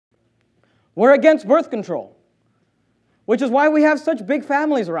We're against birth control, which is why we have such big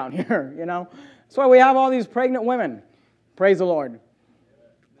families around here, you know. That's why we have all these pregnant women. Praise the Lord.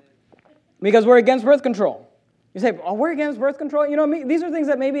 Because we're against birth control. You say, oh, we're against birth control? You know, these are things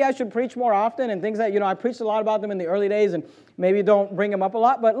that maybe I should preach more often and things that, you know, I preached a lot about them in the early days and maybe don't bring them up a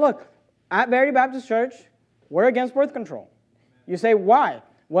lot. But look, at Verity Baptist Church, we're against birth control. You say, why?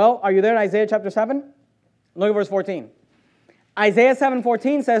 Well, are you there in Isaiah chapter 7? Look at verse 14. Isaiah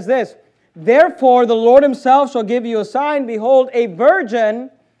 7:14 says this, therefore the Lord himself shall give you a sign. Behold, a virgin,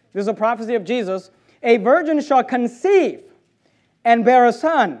 this is a prophecy of Jesus, a virgin shall conceive and bear a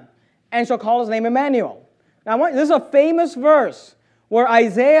son and shall call his name Emmanuel. Now, this is a famous verse where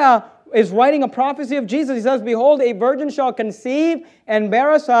Isaiah is writing a prophecy of Jesus. He says, behold, a virgin shall conceive and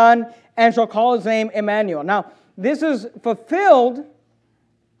bear a son and shall call his name Emmanuel. Now, this is fulfilled,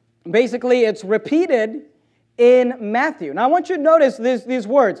 basically it's repeated in Matthew. Now, I want you to notice these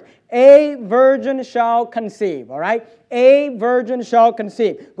words. A virgin shall conceive, all right? A virgin shall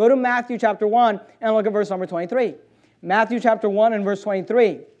conceive. Go to Matthew chapter 1 and look at verse number 23. Matthew chapter 1 and verse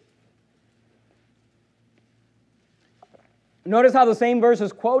 23. Notice how the same verse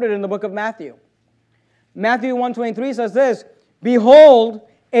is quoted in the book of Matthew. Matthew 1:23 says this, behold,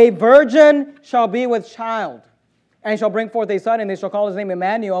 a virgin shall be with child, and shall bring forth a son, and they shall call his name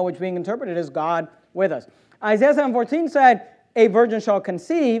Emmanuel, which being interpreted is God with us. Isaiah 7:14 said, a virgin shall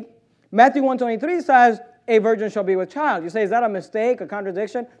conceive. Matthew 1:23 says, a virgin shall be with child. You say, is that a mistake, a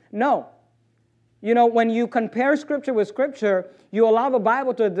contradiction? No. You know, when you compare Scripture with Scripture, you allow the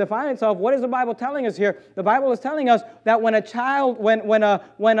Bible to define itself. What is the Bible telling us here? The Bible is telling us that when a child, when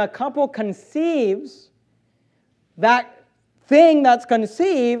a couple conceives, that thing that's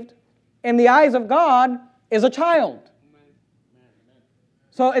conceived in the eyes of God is a child.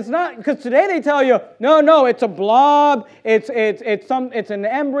 So it's not, because today they tell you, no, it's a blob, it's an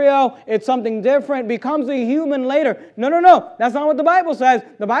embryo, it's something different, becomes a human later. No, that's not what the Bible says.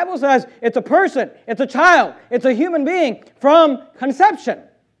 The Bible says it's a person, it's a child, it's a human being from conception.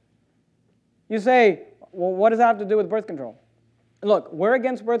 You say, well, what does that have to do with birth control? Look, we're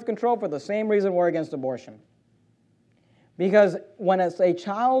against birth control for the same reason we're against abortion. Because when a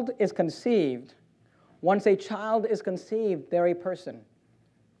child is conceived, once a child is conceived, they're a person.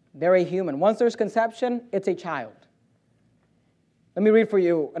 They're a human. Once there's conception, it's a child. Let me read for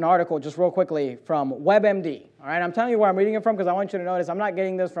you an article just real quickly from WebMD. All right, I'm telling you where I'm reading it from because I want you to notice I'm not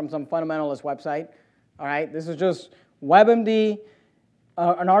getting this from some fundamentalist website. All right, this is just WebMD,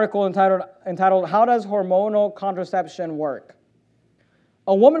 an article entitled "How Does Hormonal Contraception Work?"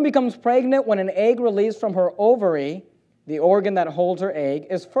 A woman becomes pregnant when an egg released from her ovary, the organ that holds her egg,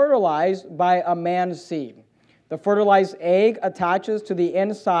 is fertilized by a man's seed. The fertilized egg attaches to the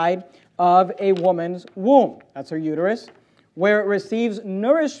inside of a woman's womb, that's her uterus, where it receives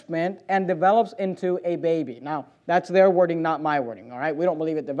nourishment and develops into a baby. Now, that's their wording, not my wording, all right? We don't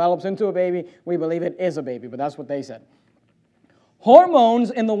believe it develops into a baby. We believe it is a baby, but that's what they said.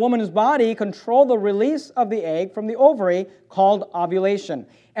 Hormones in the woman's body control the release of the egg from the ovary, called ovulation,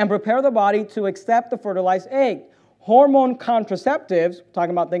 and prepare the body to accept the fertilized egg. Hormone contraceptives,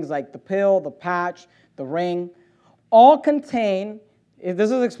 talking about things like the pill, the patch, the ring, all contain, this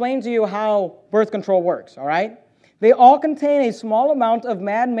is explaining to you how birth control works, all right? They all contain a small amount of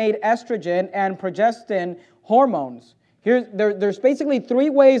man-made estrogen and progestin hormones. There's basically three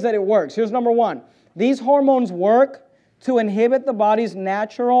ways that it works. Here's number one. These hormones work to inhibit the body's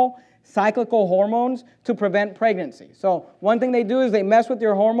natural cyclical hormones to prevent pregnancy. So one thing they do is they mess with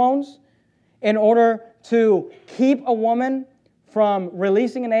your hormones in order to keep a woman from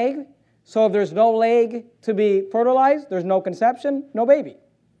releasing an egg. So if there's no egg to be fertilized, there's no conception, no baby.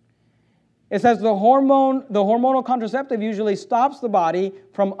 It says the hormonal contraceptive usually stops the body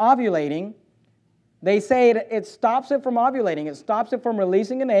from ovulating. They say it stops it from ovulating. It stops it from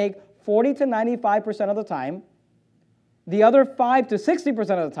releasing an egg 40 to 95% of the time. The other 5 to 60%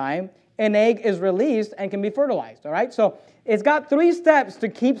 of the time, an egg is released and can be fertilized, all right? So it's got 3 steps to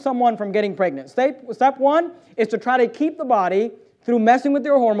keep someone from getting pregnant. Step 1 is to try to keep the body, through messing with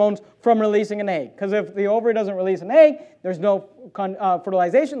your hormones, from releasing an egg. Because if the ovary doesn't release an egg, there's no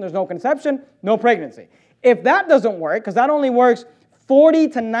fertilization, there's no conception, no pregnancy. If that doesn't work, because that only works 40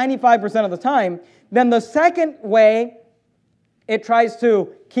 to 95% of the time, then the second way it tries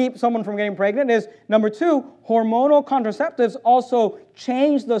to keep someone from getting pregnant is, number 2, hormonal contraceptives also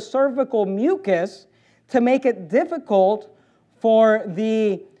change the cervical mucus to make it difficult for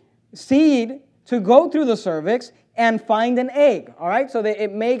the seed to go through the cervix and find an egg, all right? So that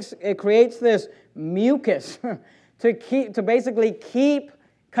it creates this mucus to basically keep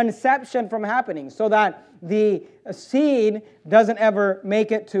conception from happening so that the seed doesn't ever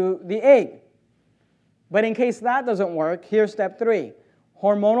make it to the egg. But in case that doesn't work, here's step 3.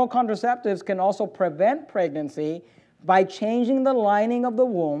 Hormonal contraceptives can also prevent pregnancy by changing the lining of the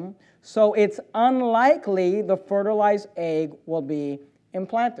womb, so it's unlikely the fertilized egg will be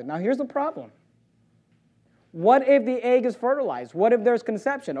implanted. Now here's the problem. What if the egg is fertilized? What if there's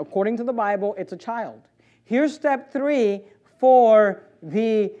conception? According to the Bible, it's a child. Here's step 3 for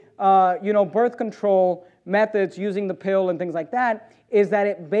the birth control methods using the pill and things like that, is that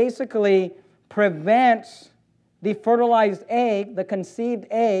it basically prevents the fertilized egg, the conceived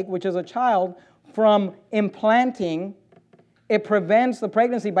egg, which is a child, from implanting. It prevents the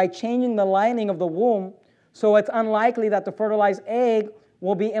pregnancy by changing the lining of the womb, so it's unlikely that the fertilized egg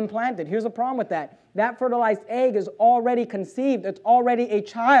will be implanted. Here's the problem with that. That fertilized egg is already conceived. It's already a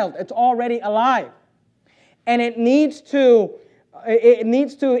child. It's already alive. And it needs to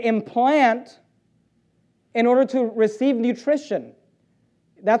implant in order to receive nutrition.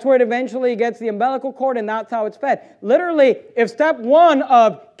 That's where it eventually gets the umbilical cord, and that's how it's fed. Literally, if step 1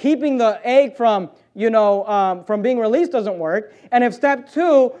 of keeping the egg from being released doesn't work, and if step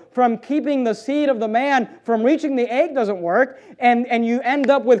 2 from keeping the seed of the man from reaching the egg doesn't work, and you end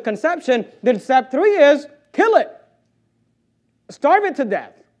up with conception, then step 3 is kill it. Starve it to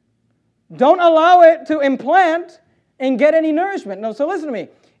death. Don't allow it to implant and get any nourishment. No, so listen to me.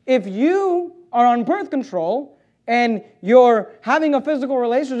 If you are on birth control and you're having a physical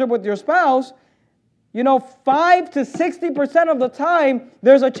relationship with your spouse, 5 to 60% of the time,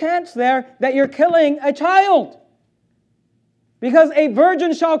 there's a chance there that you're killing a child. Because a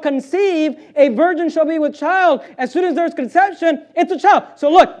virgin shall conceive, a virgin shall be with child. As soon as there's conception, it's a child.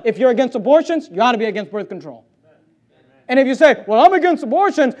 So look, if you're against abortions, you ought to be against birth control. And if you say, well, I'm against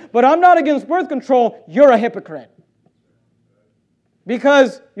abortions, but I'm not against birth control, you're a hypocrite.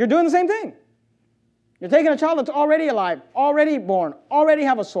 Because you're doing the same thing. You're taking a child that's already alive, already born, already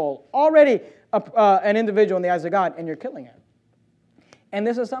have a soul, already an individual in the eyes of God, and you're killing it. And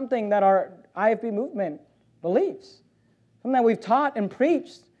this is something that our IFB movement believes. Something that we've taught and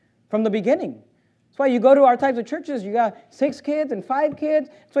preached from the beginning. That's why you go to our types of churches, you got 6 kids and 5 kids.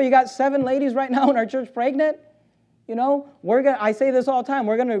 That's why you got 7 ladies right now in our church pregnant. I say this all the time,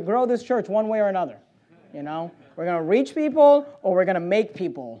 we're going to grow this church one way or another. We're going to reach people, or we're going to make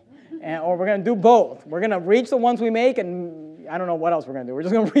people. Or we're going to do both. We're going to reach the ones we make, and I don't know what else we're going to do. We're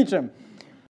just going to reach them.